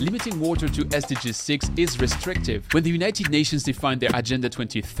Limiting water to SDG 6 is restrictive. When the United Nations defined their Agenda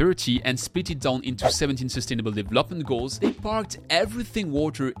 2030 and split it down into 17 Sustainable Development Goals, they parked everything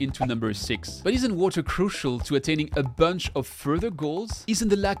water into number 6. But isn't water crucial to attaining a bunch of further goals? Isn't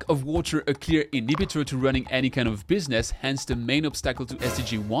the lack of water a clear inhibitor to running any kind of business, hence the main obstacle to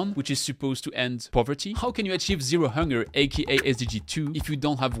SDG 1, which is supposed to end poverty? How can you achieve zero hunger, aka SDG 2, if you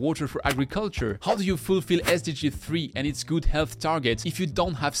don't have water for agriculture? How do you fulfill SDG 3 and its good health targets if you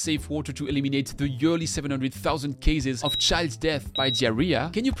don't have safe water to eliminate the yearly 700,000 cases of child death by diarrhea?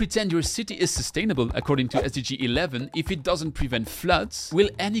 Can you pretend your city is sustainable according to SDG 11 if it doesn't prevent floods? Will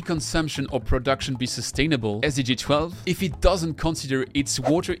any consumption or production be sustainable, SDG 12, if it doesn't consider its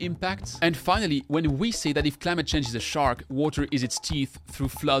water impact? And finally, when we say that if climate change is a shark, water is its teeth through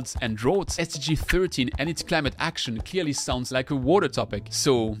floods and droughts, SDG 13 and its climate action clearly sounds like a water topic.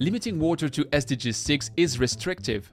 So, limiting water to SDG 6 is restrictive.